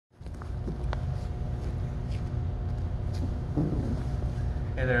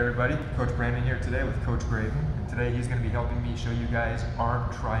Hey there everybody, Coach Brandon here today with Coach Graydon, and today he's going to be helping me show you guys arm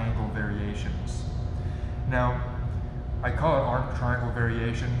triangle variations. Now, I call it arm triangle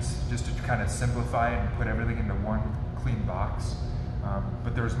variations just to kind of simplify it and put everything into one clean box,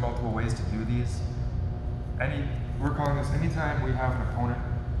 but there's multiple ways to do these. We're calling this anytime we have an opponent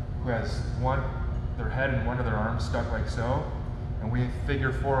who has their head and one of their arms stuck like so, and we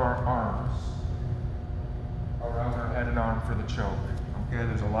figure for our arms around our head and arm for the choke. Okay,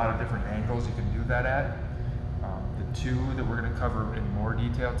 there's a lot of different angles you can do that at. The two that we're going to cover in more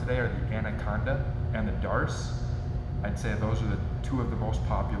detail today are the anaconda and the darce. I'd say those are the two of the most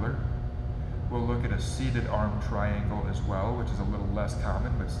popular. We'll look at a seated arm triangle as well, which is a little less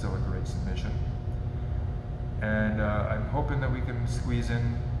common, but still a great submission. And I'm hoping that we can squeeze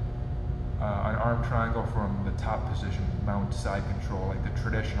in an arm triangle from the top position, mount side control, like the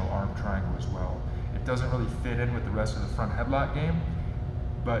traditional arm triangle as well. It doesn't really fit in with the rest of the front headlock game,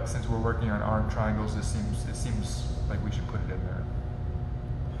 but since we're working on arm triangles, it seems like we should put it in there.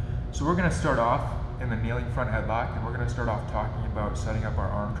 So we're going to start off in the kneeling front headlock, and we're going to start off talking about setting up our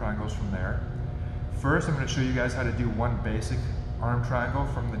arm triangles from there. First, I'm going to show you guys how to do one basic arm triangle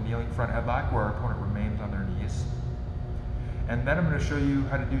from the kneeling front headlock where our opponent remains on their knees. And then I'm going to show you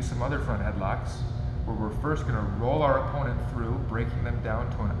how to do some other front headlocks where we're first going to roll our opponent through, breaking them down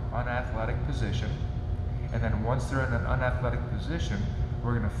to an unathletic position. And then once they're in an unathletic position,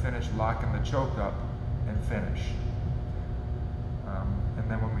 we're going to finish locking the choke up and finish. And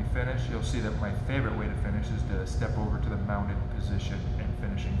then when we finish, you'll see that my favorite way to finish is to step over to the mounted position and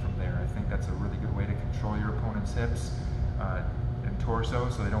finishing from there. I think that's a really good way to control your opponent's hips and torso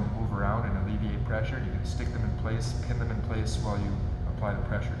so they don't move around and alleviate pressure. You can stick them in place, pin them in place while you apply the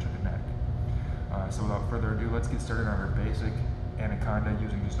pressure to the neck. So without further ado, let's get started on our basic anaconda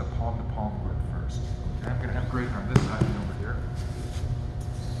using just a palm-to-palm grip first. Okay, I'm going to have Graydon on this side and over here.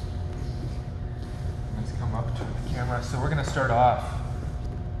 Let's come up to the camera. So we're going to start off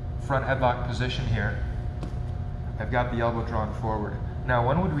front headlock position here. I've got the elbow drawn forward. Now,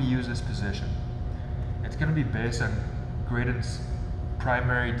 when would we use this position? It's going to be based on Graydon's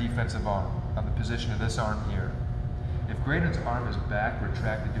primary defensive arm, on the position of this arm here. If Graydon's arm is back,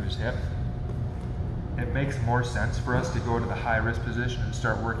 retracted to his hip, it makes more sense for us to go to the high-risk position and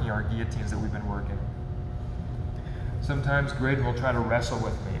start working our guillotines that we've been working. Sometimes Graydon will try to wrestle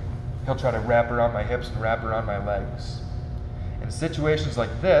with me. He'll try to wrap around my hips and wrap around my legs. In situations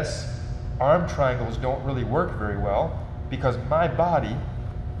like this, arm triangles don't really work very well because my body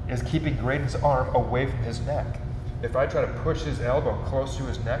is keeping Graydon's arm away from his neck. If I try to push his elbow close to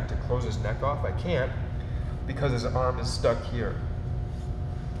his neck to close his neck off, I can't because his arm is stuck here.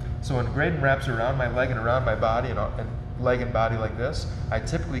 So when Graydon wraps around my leg and around my body and leg and body like this, I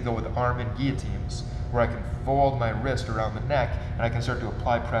typically go with arm in guillotines where I can fold my wrist around the neck and I can start to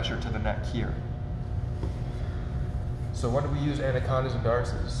apply pressure to the neck here. So when do we use anacondas and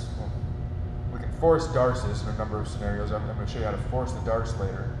darces? Well, we can force darces in a number of scenarios. I'm going to show you how to force the darce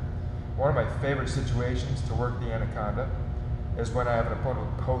later. One of my favorite situations to work the anaconda is when I have an opponent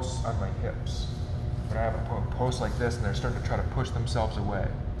who posts on my hips. When I have an opponent post like this and they're starting to try to push themselves away.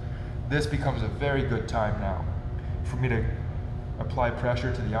 This becomes a very good time now for me to apply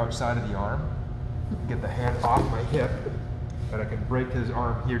pressure to the outside of the arm, get the hand off my hip, and I can break his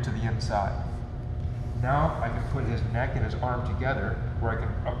arm here to the inside. Now I can put his neck and his arm together where I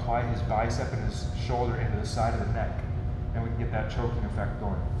can apply his bicep and his shoulder into the side of the neck, and we can get that choking effect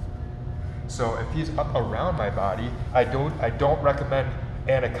going. So if he's up around my body, I don't recommend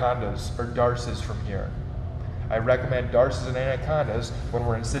anacondas or darces from here. I recommend darces and anacondas when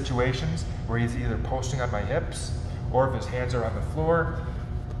we're in situations where he's either posting on my hips or if his hands are on the floor,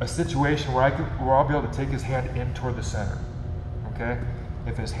 a situation where I'll be able to take his hand in toward the center, okay?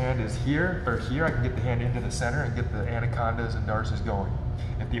 If his hand is here or here, I can get the hand into the center and get the anacondas and darces going.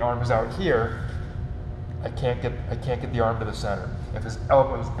 If the arm is out here, I can't get the arm to the center. If his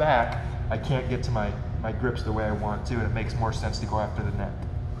elbow is back, I can't get to my grips the way I want to, and it makes more sense to go after the neck.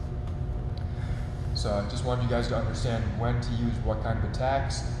 So I just wanted you guys to understand when to use what kind of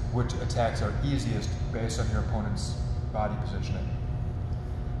attacks, which attacks are easiest based on your opponent's body positioning.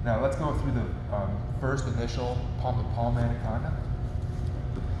 Now let's go through the first initial palm-to-palm anaconda.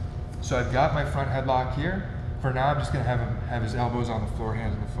 So I've got my front headlock here. For now, I'm just going to have his elbows on the floor,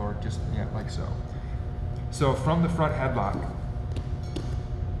 hands on the floor, just like so. So from the front headlock,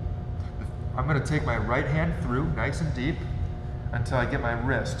 I'm going to take my right hand through nice and deep until I get my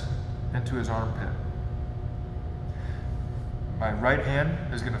wrist into his armpit. My right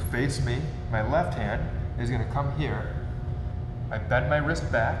hand is going to face me. My left hand is going to come here. I bend my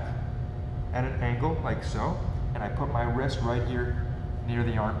wrist back at an angle like so, and and I put my wrist right here near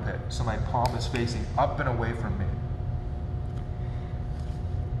the armpit. So my palm is facing up and away from me.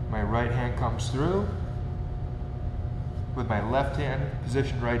 My right hand comes through. With my left hand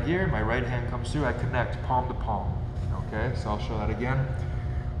positioned right here, my right hand comes through, I connect palm to palm. Okay, so I'll show that again,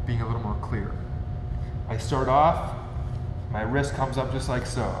 being a little more clear. I start off, my wrist comes up just like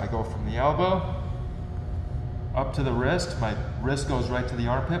so. I go from the elbow up to the wrist, my wrist goes right to the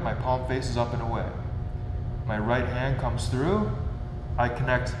armpit, my palm faces up and away. My right hand comes through, I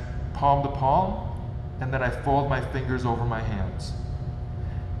connect palm to palm, and then I fold my fingers over my hands.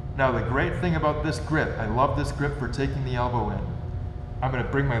 Now the great thing about this grip, I love this grip for taking the elbow in. I'm going to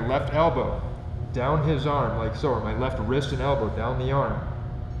bring my left elbow down his arm like so, or my left wrist and elbow down the arm.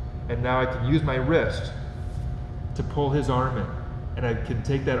 And now I can use my wrist to pull his arm in. And I can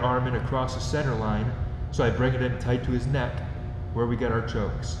take that arm in across the center line, so I bring it in tight to his neck where we get our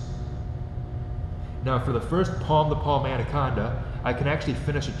chokes. Now for the first palm to palm anaconda, I can actually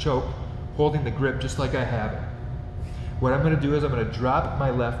finish a choke holding the grip just like I have it. What I'm going to do is I'm going to drop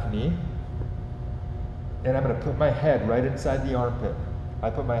my left knee, and I'm going to put my head right inside the armpit. I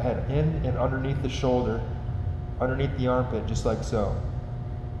put my head in and underneath the shoulder, underneath the armpit, just like so.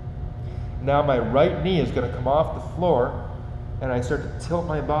 Now my right knee is going to come off the floor, and I start to tilt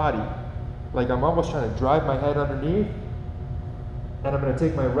my body, like I'm almost trying to drive my head underneath, and I'm going to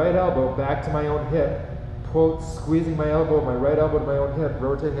take my right elbow back to my own hip, squeezing my elbow, my right elbow to my own hip,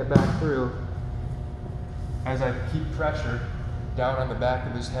 rotating it back through, as I keep pressure down on the back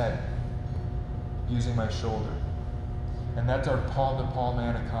of his head using my shoulder. And that's our palm-to-palm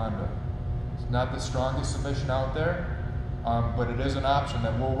anaconda. It's not the strongest submission out there, but it is an option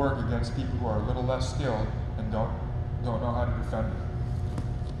that will work against people who are a little less skilled and don't know how to defend it.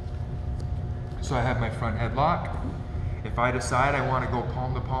 So I have my front headlock. If I decide I want to go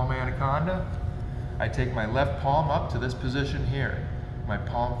palm-to-palm anaconda, I take my left palm up to this position here. My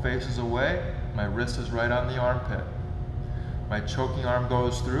palm faces away, my wrist is right on the armpit. My choking arm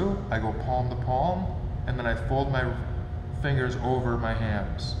goes through, I go palm to palm, and then I fold my fingers over my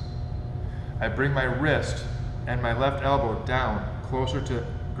hands. I bring my wrist and my left elbow down closer to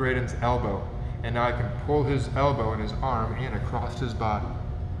Graydon's elbow, and now I can pull his elbow and his arm in across his body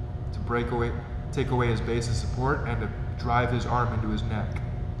to take away his base of support and to drive his arm into his neck.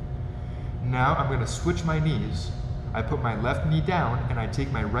 Now I'm going to switch my knees. I put my left knee down and I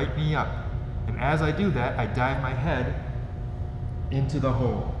take my right knee up. And as I do that, I dive my head into the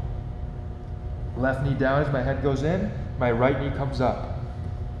hole. Left knee down as my head goes in, my right knee comes up.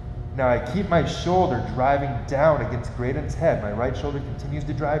 Now I keep my shoulder driving down against Graydon's head. My right shoulder continues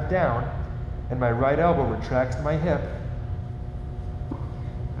to drive down, and my right elbow retracts to my hip.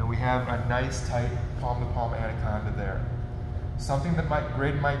 And we have a nice tight palm-to-palm anaconda there. Something that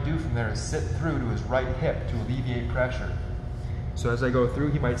Graydon might do from there is sit through to his right hip to alleviate pressure. So as I go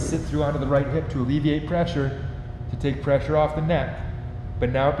through, he might sit through onto the right hip to alleviate pressure, to take pressure off the neck. But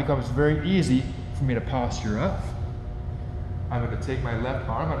now it becomes very easy for me to posture up. I'm going to take my left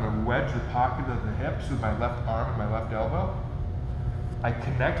arm, I'm going to wedge the pocket of the hips with my left arm and my left elbow. I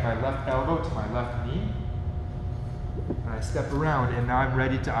connect my left elbow to my left knee, and I step around, and now I'm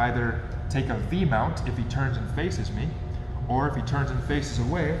ready to either take a V-mount if he turns and faces me, or if he turns and faces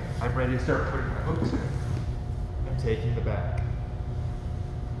away, I'm ready to start putting my hooks in and taking the back.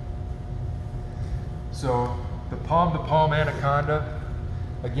 So the palm-to-palm anaconda,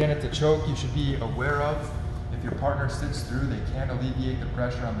 again, it's a choke you should be aware of. If your partner sits through, they can alleviate the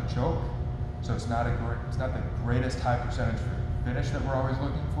pressure on the choke. So it's not the greatest high percentage finish that we're always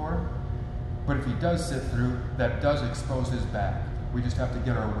looking for. But if he does sit through, that does expose his back. We just have to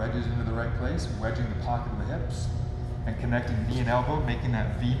get our wedges into the right place, wedging the pocket of the hips, and connecting knee and elbow, making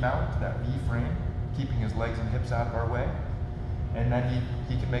that V-mount, that V-frame, keeping his legs and hips out of our way. And then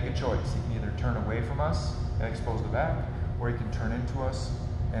he can make a choice. He can either turn away from us and expose the back, or he can turn into us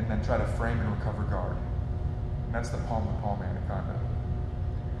and then try to frame and recover guard. And that's the palm-to-palm anaconda.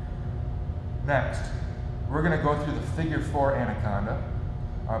 Next, we're going to go through the figure 4 anaconda,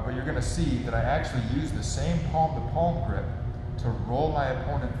 but you're going to see that I actually use the same palm-to-palm grip to roll my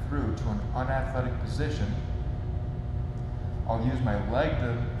opponent through to an unathletic position. I'll use my leg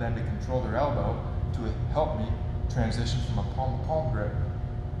then to control their elbow to help me transition from a palm-to-palm grip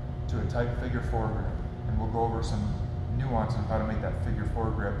to a tight figure 4 grip. And we'll go over some nuances of how to make that figure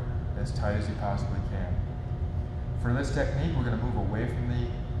 4 grip as tight as you possibly can. For this technique, we're going to move away from the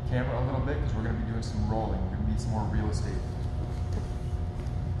camera a little bit because we're going to be doing some rolling. We're going to need some more real estate.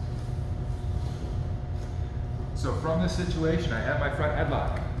 So from this situation, I have my front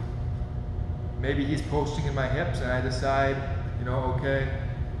headlock. Maybe he's posting in my hips and I decide, okay,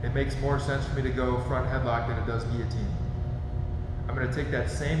 it makes more sense for me to go front headlock than it does guillotine. I'm going to take that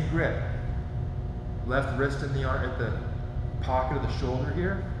same grip, left wrist in the arm at the pocket of the shoulder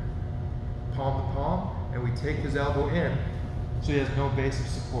here, palm to palm, and we take his elbow in so he has no base of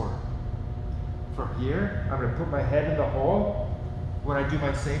support. From here, I'm going to put my head in the hole when I do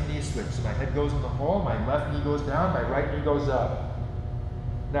my same knee switch. So my head goes in the hole, my left knee goes down, my right knee goes up.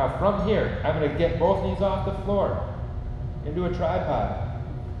 Now from here, I'm going to get both knees off the floor into a tripod.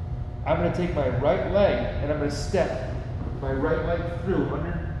 I'm going to take my right leg and I'm going to step my right leg through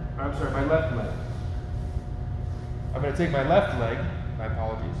my left leg. I'm going to take my left leg, my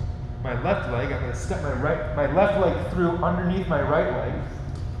apologies, my left leg, I'm going to step my left leg through underneath my right leg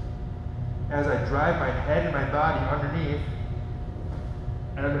as I drive my head and my body underneath,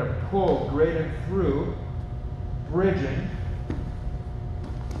 and I'm going to pull Graydon through, bridging,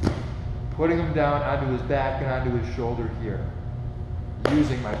 putting him down onto his back and onto his shoulder here,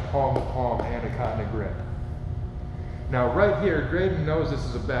 using my palm-to-palm anaconda grip. Now right here, Graydon knows this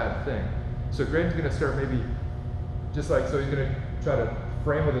is a bad thing. So Graydon's going to start maybe, just like, so he's going to try to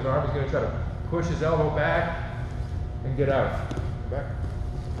frame with his arm, he's going to try to push his elbow back and get out. Back.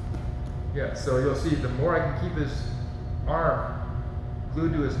 Yeah, so you'll see the more I can keep his arm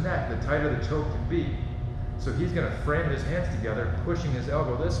glued to his neck, the tighter the choke can be. So he's going to frame his hands together, pushing his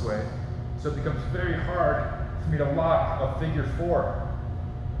elbow this way, so it becomes very hard for me to lock a figure four.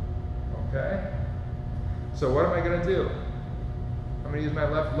 Okay? So what am I going to do? I'm going to use my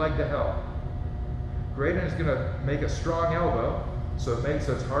left leg to help. Graydon is going to make a strong elbow, so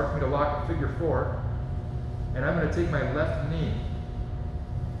it's hard for me to lock a figure four. And I'm going to take my left knee.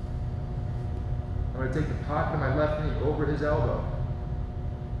 I'm going to take the pocket of my left knee over his elbow.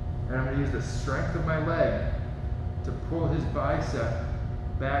 And I'm going to use the strength of my leg to pull his bicep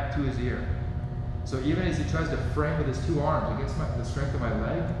back to his ear. So even as he tries to frame with his two arms against the strength of my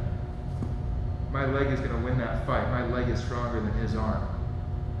leg is going to win that fight. My leg is stronger than his arm.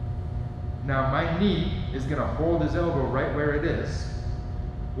 Now my knee is going to hold his elbow right where it is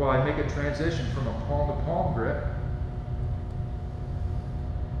while I make a transition from a palm-to-palm grip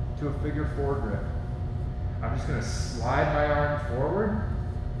to a figure four grip. I'm just going to slide my arm forward,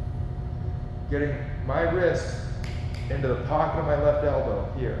 getting my wrist into the pocket of my left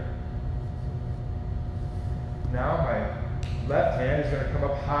elbow here. Now my left hand is going to come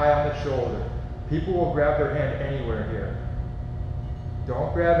up high on the shoulder. People will grab their hand anywhere here.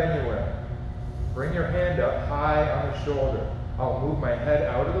 Don't grab anywhere. Bring your hand up high on the shoulder. I'll move my head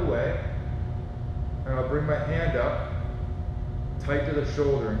out of the way, and I'll bring my hand up tight to the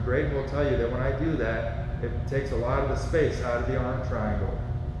shoulder. And Graydon will tell you that when I do that, it takes a lot of the space out of the arm triangle.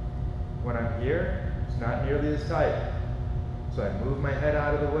 When I'm here, it's not nearly as tight. So I move my head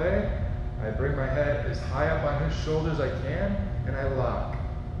out of the way, I bring my head as high up on his shoulder as I can, and I lock.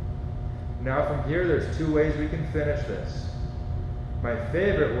 Now from here, there's two ways we can finish this. My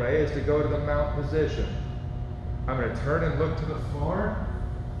favorite way is to go to the mount position. I'm going to turn and look to the floor,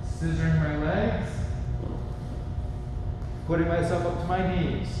 scissoring my legs, putting myself up to my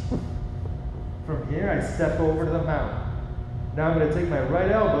knees. From here, I step over to the mount. Now I'm going to take my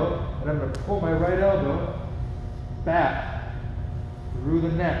right elbow, and I'm going to pull my right elbow back through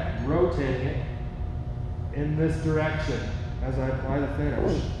the neck, rotating it in this direction as I apply the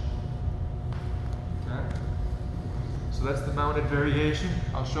finish. Okay. So that's the mounted variation.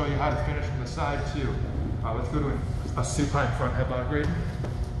 I'll show you how to finish from the side too. Let's go to a supine front headlock, Graydon.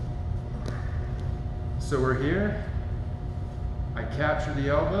 So we're here. I capture the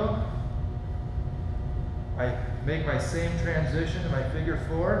elbow. I make my same transition to my figure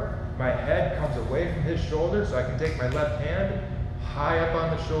four. My head comes away from his shoulder so I can take my left hand high up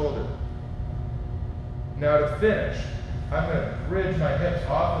on the shoulder. Now to finish, I'm going to bridge my hips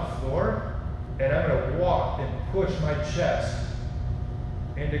off the floor, and I'm going to walk and push my chest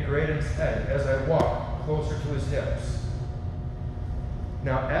into Graydon's head as I walk closer to his hips.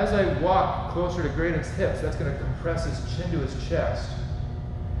 Now as I walk closer to Graydon's hips, that's going to compress his chin to his chest.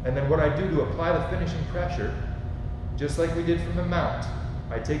 And then what I do to apply the finishing pressure, just like we did from the mount,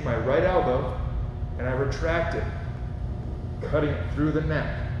 I take my right elbow and I retract it, cutting it through the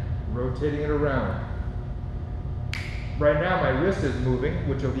neck, rotating it around. Right now my wrist is moving,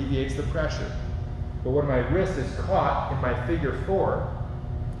 which alleviates the pressure. But when my wrist is caught in my figure four,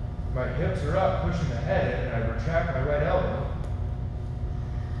 my hips are up, pushing the head in, and I retract my right elbow,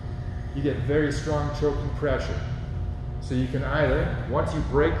 you get very strong choking pressure. So you can either, once you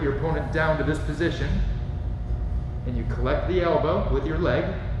break your opponent down to this position, and you collect the elbow with your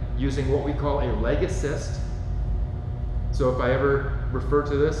leg, using what we call a leg assist. So if I ever refer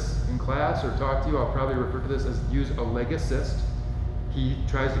to this in class or talk to you, I'll probably refer to this as use a leg assist. He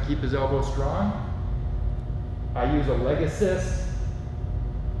tries to keep his elbow strong. I use a leg assist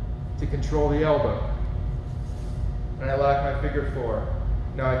to control the elbow. And I lock my figure 4.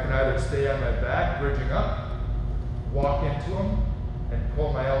 Now I can either stay on my back, bridging up, walk into him, and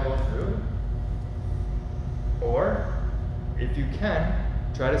pull my elbow through. Or, if you can,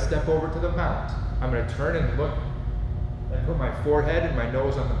 try to step over to the mount. I'm going to turn and look and put my forehead and my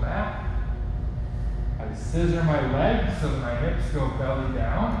nose on the mat. I scissor my legs so that my hips go belly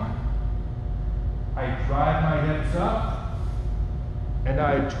down. I drive my hips up, and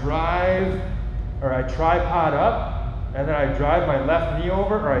I tripod up, and then I drive my left knee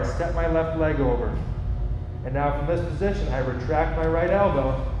over, or I step my left leg over. And now from this position, I retract my right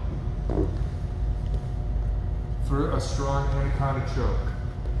elbow for a strong anaconda choke.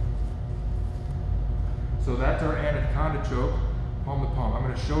 So that's our anaconda choke, palm to palm. I'm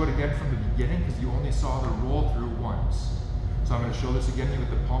going to show it again from the beginning because you only saw the roll through once. So I'm going to show this again with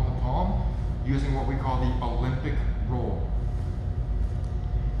the palm to palm using what we call the Olympic roll.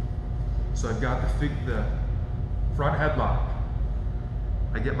 So I've got the front headlock.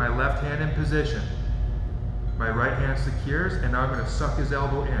 I get my left hand in position. My right hand secures, and now I'm going to suck his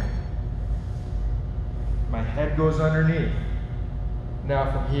elbow in. My head goes underneath.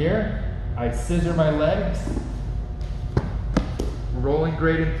 Now from here, I scissor my legs, rolling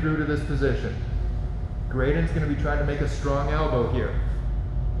Graydon through to this position. Graydon's going to be trying to make a strong elbow here.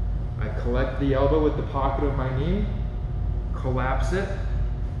 I collect the elbow with the pocket of my knee, collapse it,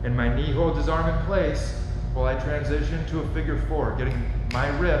 and my knee holds his arm in place while I transition to a figure 4, getting my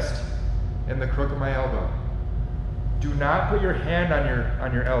wrist in the crook of my elbow. Do not put your hand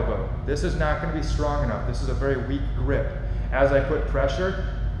on your elbow. This is not going to be strong enough. This is a very weak grip. As I put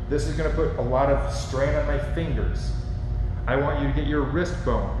pressure, this is going to put a lot of strain on my fingers. I want you to get your wrist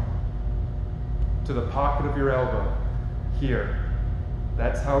bone to the pocket of your elbow here.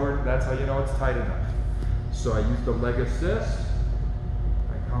 That's how you know it's tight enough. So I use the leg assist.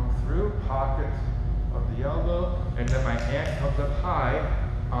 I come through, pocket of the elbow, and then my hand comes up high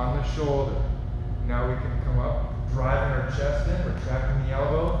on the shoulder. Now we can come up, driving our chest in, retracting the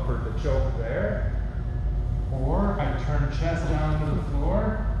elbow for the choke there. Or I turn chest down to the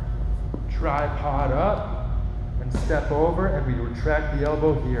floor, tripod up, and step over, and we retract the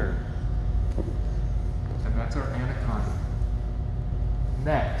elbow here. And that's our anaconda.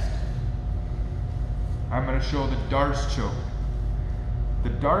 Next, I'm going to show the Darce choke. The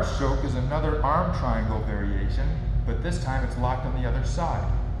Darce choke is another arm triangle variation, but this time it's locked on the other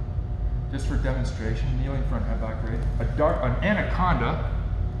side. Just for demonstration, kneeling front headlock grade. An anaconda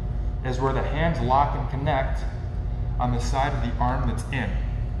is where the hands lock and connect on the side of the arm that's in.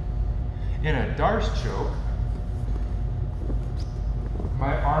 In a Darce choke,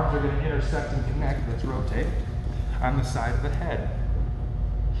 my arms are going to intersect and connect, let's rotate, on the side of the head.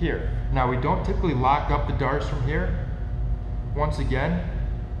 Here. Now we don't typically lock up the Darce from here. Once again,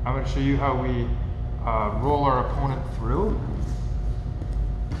 I'm going to show you how we roll our opponent through.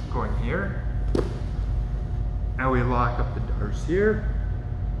 Going here. And we lock up the Darce here.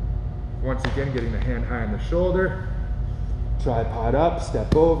 Once again, getting the hand high on the shoulder. Tripod up,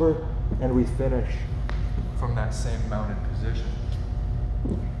 step over, and we finish from that same mounted position.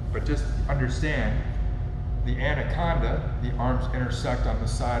 But just understand, the anaconda, the arms intersect on the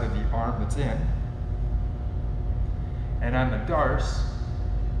side of the arm that's in. And on the Darce,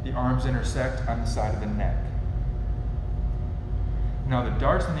 the arms intersect on the side of the neck. Now the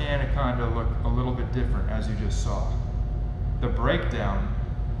Darce and the anaconda look a little bit different, as you just saw. The breakdown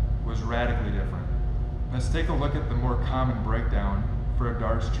was radically different. Let's take a look at the more common breakdown for a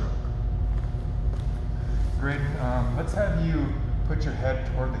Darce choke. Graydon, let's have you put your head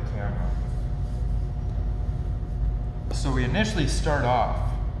toward the camera. So we initially start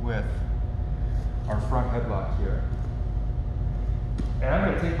off with our front headlock here. And I'm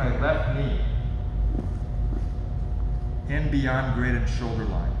going to take my left knee in beyond Graydon's shoulder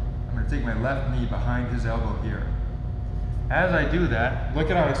line. I'm going to take my left knee behind his elbow here. As I do that, look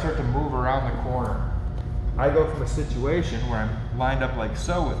at how I start to move around the corner. I go from a situation where I'm lined up like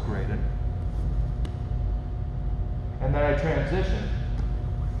so with Graydon, and then I transition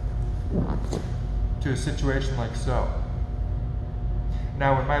to a situation like so.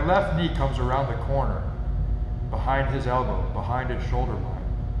 Now when my left knee comes around the corner, behind his elbow, behind his shoulder line,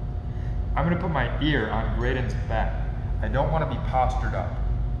 I'm going to put my ear on Graydon's back. I don't want to be postured up.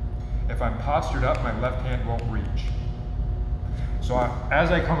 If I'm postured up, my left hand won't reach. So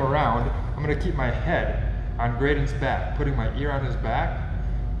as I come around, I'm going to keep my head on Graydon's back, putting my ear on his back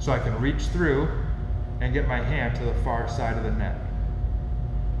so I can reach through and get my hand to the far side of the neck.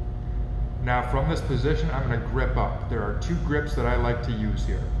 Now from this position, I'm going to grip up. There are two grips that I like to use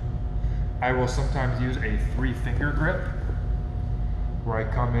here. I will sometimes use a 3-finger grip, where I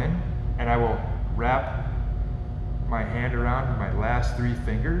come in and I will wrap my hand around with my last 3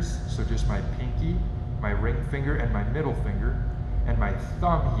 fingers, so just my pinky, my ring finger, and my middle finger, and my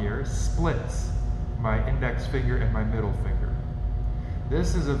thumb here splits my index finger and my middle finger.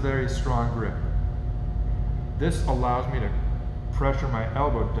 This is a very strong grip. This allows me to pressure my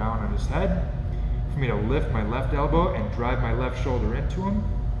elbow down on his head, for me to lift my left elbow and drive my left shoulder into him.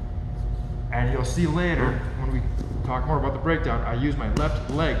 And you'll see later, when we talk more about the breakdown, I use my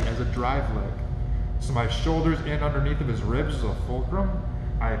left leg as a drive leg. So my shoulder's in underneath of his ribs as a fulcrum.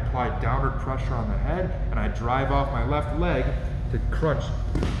 I apply downward pressure on the head, and I drive off my left leg to crunch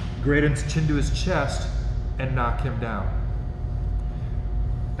Graydon's chin to his chest and knock him down.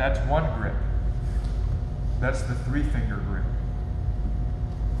 That's one grip. That's the 3-finger grip.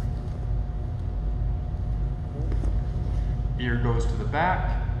 Ear goes to the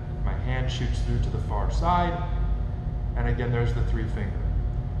back, my hand shoots through to the far side, and again there's the 3-finger.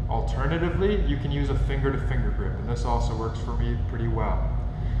 Alternatively, you can use a finger-to-finger grip, and this also works for me pretty well.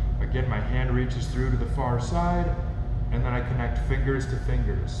 Again, my hand reaches through to the far side, and then I connect fingers to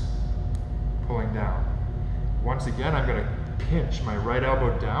fingers, pulling down. Once again, I'm going to pinch my right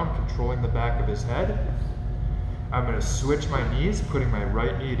elbow down, controlling the back of his head. I'm going to switch my knees, putting my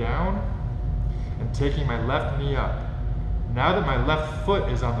right knee down, and taking my left knee up. Now that my left foot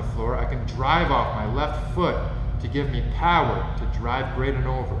is on the floor, I can drive off my left foot to give me power to drive Graydon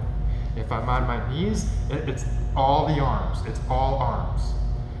over. If I'm on my knees, it's all the arms, it's all arms.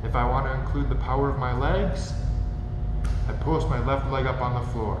 If I want to include the power of my legs, I post my left leg up on the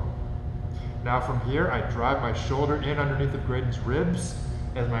floor. Now from here, I drive my shoulder in underneath of Graydon's ribs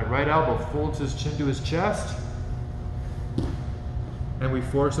as my right elbow folds his chin to his chest, and we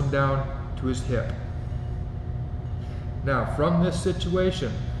force him down to his hip. Now from this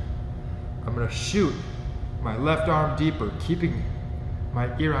situation, I'm going to shoot my left arm deeper, keeping my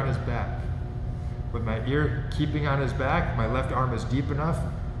ear on his back. With my ear keeping on his back, my left arm is deep enough,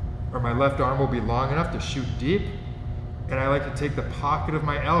 or my left arm will be long enough to shoot deep, and I like to take the pocket of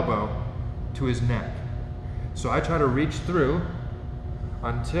my elbow to his neck. So I try to reach through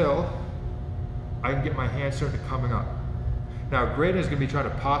until I can get my hand started coming up. Now Graydon is going to be trying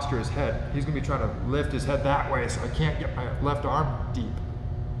to posture his head. He's going to be trying to lift his head that way, so I can't get my left arm deep.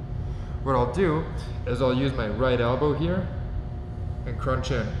 What I'll do is I'll use my right elbow here and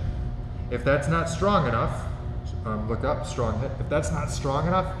crunch in. If that's not strong enough, look up, strong hip. If that's not strong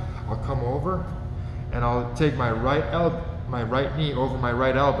enough, I'll come over and I'll take my right knee over my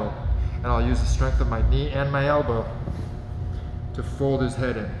right elbow, and I'll use the strength of my knee and my elbow to fold his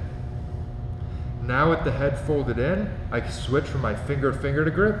head in. Now with the head folded in, I can switch from my finger-finger to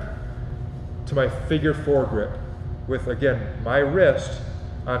grip to my figure-4 grip with, again, my wrist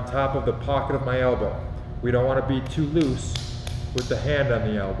on top of the pocket of my elbow. We don't want to be too loose with the hand on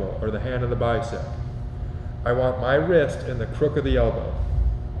the elbow or the hand on the bicep. I want my wrist in the crook of the elbow.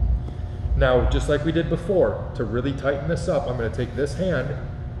 Now, just like we did before, to really tighten this up, I'm going to take this hand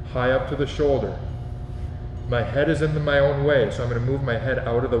high up to the shoulder. My head is in my own way, so I'm going to move my head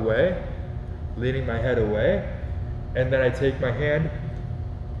out of the way, leaning my head away, and then I take my hand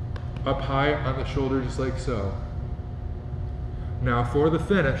up high on the shoulder just like so. Now for the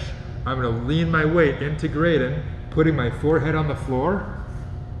finish, I'm going to lean my weight into Graydon, putting my forehead on the floor,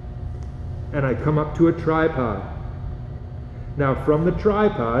 and I come up to a tripod. Now from the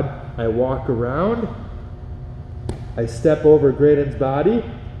tripod, I walk around, I step over Graydon's body,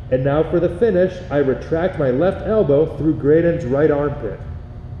 and now for the finish, I retract my left elbow through Graydon's right armpit.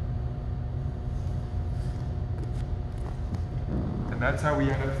 And that's how we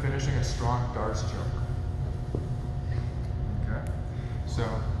end up finishing a strong darts choke. Okay, so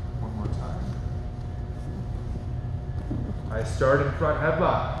one more time. I start in front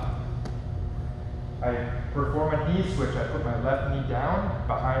headlock. I perform a knee switch. I put my left knee down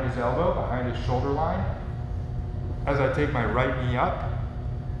behind his elbow, behind his shoulder line. As I take my right knee up,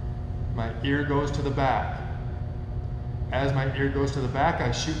 my ear goes to the back. As my ear goes to the back,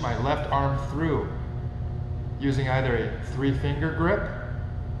 I shoot my left arm through, using either a 3-finger grip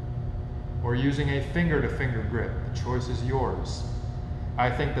or using a finger-to-finger grip. The choice is yours. I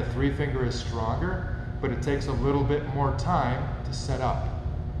think the 3-finger is stronger, but it takes a little bit more time to set up.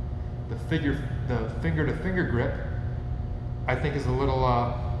 The finger-to-finger grip, I think, is a little,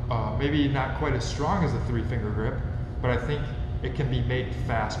 maybe not quite as strong as the 3-finger grip, but I think it can be made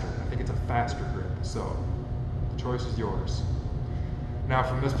faster. I think it's a faster grip, so the choice is yours. Now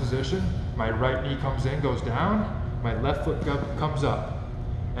from this position, my right knee comes in, goes down, my left foot comes up.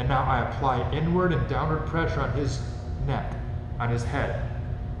 And now I apply inward and downward pressure on his neck, on his head,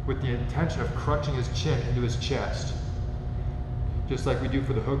 with the intention of crunching his chin into his chest. Just like we do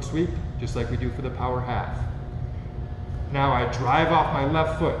for the hook sweep, just like we do for the power half. Now I drive off my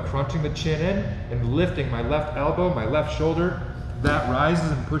left foot, crunching the chin in and lifting my left elbow, my left shoulder. That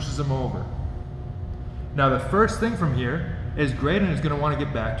rises and pushes him over. Now the first thing from here is Graydon is going to want to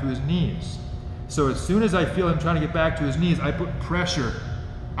get back to his knees. So as soon as I feel him trying to get back to his knees, I put pressure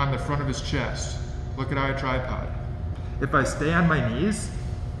on the front of his chest. Look at how I tripod. If I stay on my knees,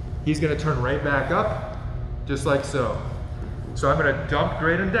 he's going to turn right back up, just like so. So I'm going to dump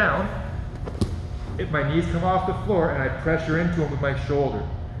Graydon down. If my knees come off the floor and I pressure into him with my shoulder.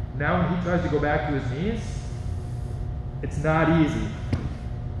 Now when he tries to go back to his knees, it's not easy.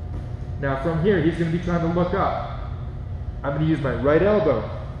 Now from here, he's going to be trying to look up. I'm going to use my right elbow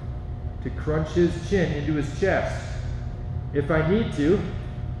to crunch his chin into his chest. If I need to,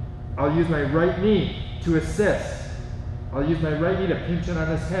 I'll use my right knee to assist. I'll use my right knee to pinch it on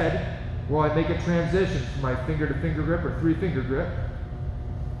his head while I make a transition from my finger-to-finger grip or three-finger grip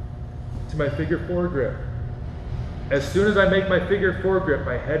to my figure-4 grip. As soon as I make my figure-4 grip,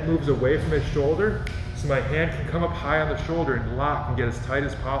 my head moves away from his shoulder so my hand can come up high on the shoulder and lock and get as tight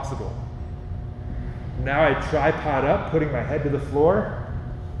as possible. Now I tripod up, putting my head to the floor.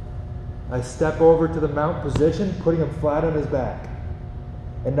 I step over to the mount position, putting him flat on his back.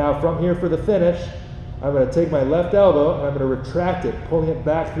 And now from here for the finish, I'm going to take my left elbow and I'm going to retract it, pulling it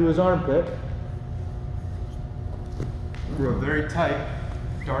back through his armpit for a very tight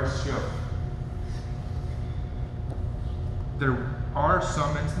darce choke. There are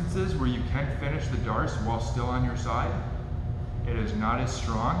some instances where you can finish the darce while still on your side. It is not as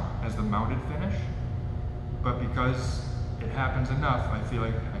strong as the mounted finish, but because it happens enough, I feel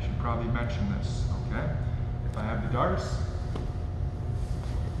like I should probably mention this, okay? If I have the darce,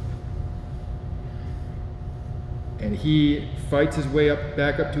 and he fights his way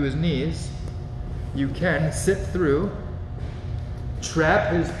back up to his knees, you can sit through,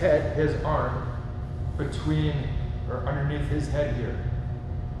 trap his head, his arm, between or underneath his head here.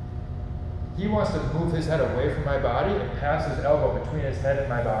 He wants to move his head away from my body and pass his elbow between his head and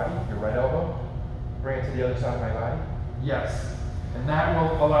my body, your right elbow, bring it to the other side of my body. Yes, and that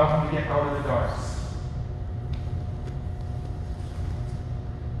will allow him to get out of the darce.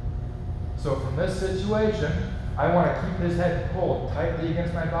 So from this situation, I want to keep his head pulled tightly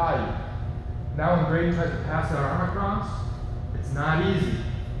against my body. Now when Graydon tries to pass that arm across, it's not easy.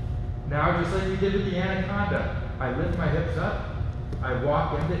 Now just like we did with the anaconda, I lift my hips up, I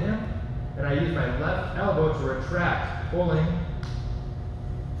walk into him, and I use my left elbow to retract, pulling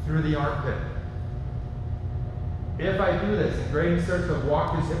through the armpit. If I do this and Graydon starts to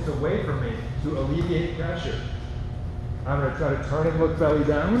walk his hips away from me to alleviate pressure, I'm going to try to turn and look belly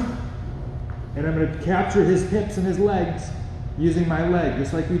down, and I'm going to capture his hips and his legs using my leg,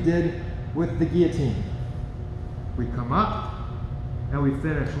 just like we did with the guillotine. We come up, and we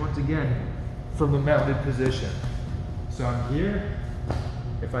finish once again from the mounted position. So I'm here.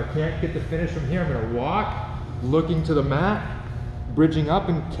 If I can't get the finish from here, I'm going to walk, looking to the mat, bridging up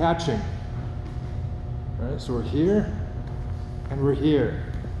and catching. All right, so we're here, and we're here.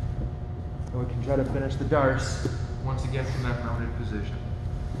 And we can try to finish the darce once again from that mounted position.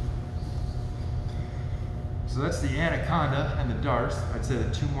 So that's the anaconda and the darce. I'd say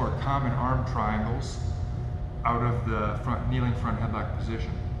the two more common arm triangles out of the kneeling front headlock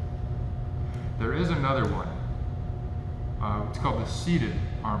position. There is another one. It's called the seated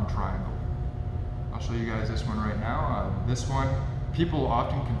arm triangle. I'll show you guys this one right now. This one, people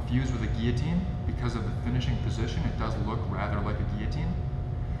often confuse with a guillotine because of the finishing position. It does look rather like a guillotine.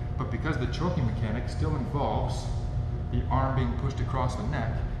 But because the choking mechanic still involves the arm being pushed across the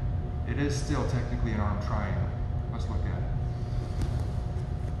neck, it is still technically an arm triangle. Let's look at it.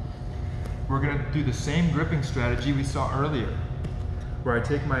 We're going to do the same gripping strategy we saw earlier, where I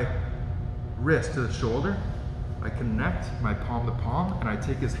take my wrist to the shoulder, I connect my palm to palm, and I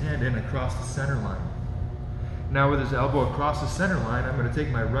take his hand in across the center line. Now with his elbow across the center line, I'm going to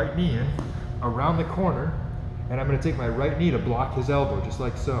take my right knee in around the corner, and I'm going to take my right knee to block his elbow, just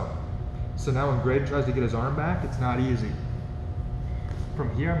like so. So now when Graydon tries to get his arm back, it's not easy.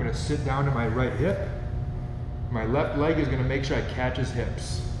 From here, I'm going to sit down to my right hip. My left leg is going to make sure I catch his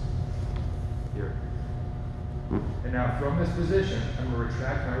hips. Here. And now from this position, I'm going to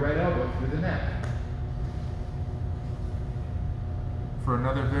retract my right elbow through the neck. For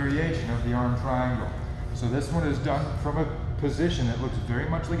another variation of the arm triangle. So this one is done from a position that looks very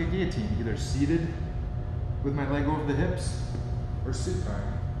much like a guillotine, either seated with my leg over the hips or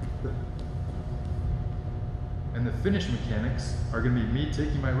supine. And the finish mechanics are going to be me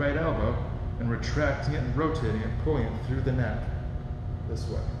taking my right elbow and retracting it and rotating it, pulling it through the neck this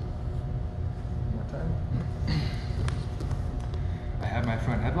way. One more time. I have my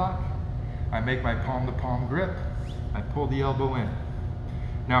front headlock. I make my palm-to-palm grip. I pull the elbow in.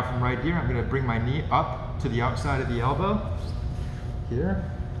 Now from right here, I'm going to bring my knee up to the outside of the elbow, here.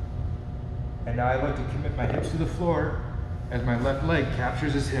 And now I like to commit my hips to the floor as my left leg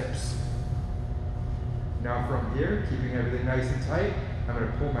captures his hips. Now from here, keeping everything nice and tight, I'm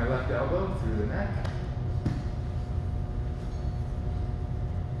going to pull my left elbow through the neck.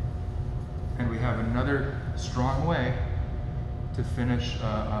 And we have another strong way to finish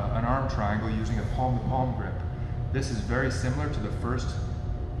an arm triangle using a palm-to-palm grip. This is very similar to the first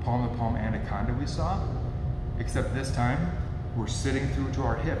palm-to-palm anaconda we saw, except this time we're sitting through to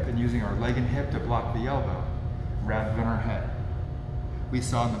our hip and using our leg and hip to block the elbow rather than our head. We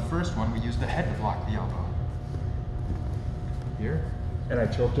saw in the first one we used the head to block the elbow. Here, and I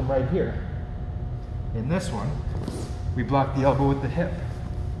choked him right here. In this one, we block the elbow with the hip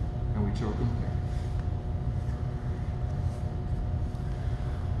and we choke him here.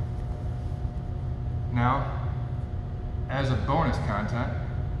 Now, as a bonus content,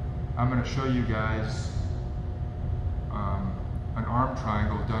 I'm going to show you guys an arm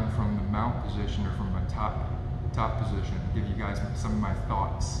triangle done from the mount position or from a top position. Give you guys some of my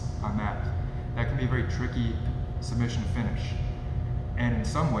thoughts on that. That can be a very tricky submission finish. And in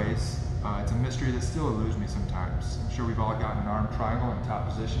some ways, it's a mystery that still eludes me sometimes. I'm sure we've all gotten an arm triangle in top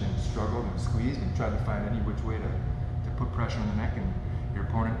position and struggled and squeezed and tried to find any which way to put pressure on the neck, and your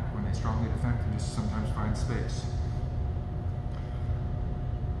opponent, when they strongly defend, can just sometimes find space.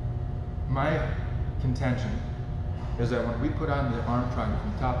 My contention is that when we put on the arm triangle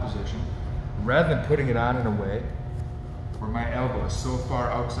from top position, rather than putting it on in a way where my elbow is so far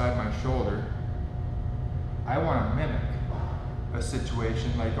outside my shoulder, I want to mimic a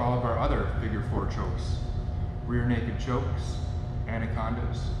situation like all of our other figure 4 chokes, rear naked chokes,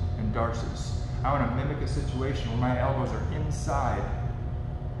 anacondas, and darces. I want to mimic a situation where my elbows are inside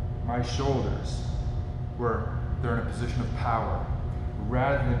my shoulders, where they're in a position of power,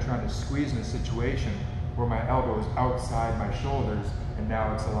 rather than trying to squeeze in a situation where my elbow is outside my shoulders and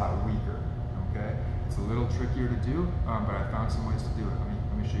now it's a lot weaker. Okay, it's a little trickier to do, but I found some ways to do it.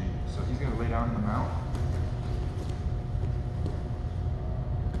 Let me show you. So he's going to lay down in the mount.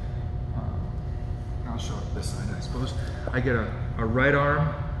 I'll show it this side, I suppose. I get a right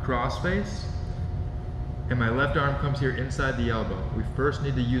arm cross face, and my left arm comes here inside the elbow. We first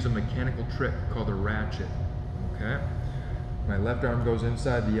need to use a mechanical trick called a ratchet. Okay? My left arm goes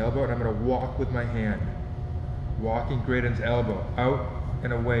inside the elbow, and I'm going to walk with my hand, walking Graydon's elbow out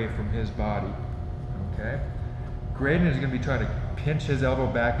and away from his body. Okay? Graydon is going to be trying to pinch his elbow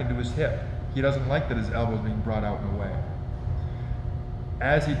back into his hip. He doesn't like that his elbow is being brought out and away.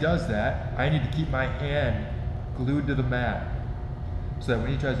 As he does that, I need to keep my hand glued to the mat so that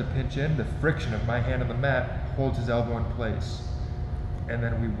when he tries to pinch in, the friction of my hand on the mat holds his elbow in place. And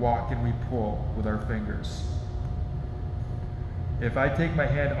then we walk and we pull with our fingers. If I take my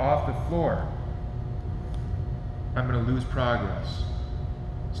hand off the floor, I'm going to lose progress.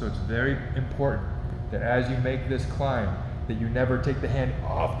 So it's very important that as you make this climb, that you never take the hand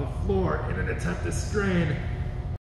off the floor in an attempt to strain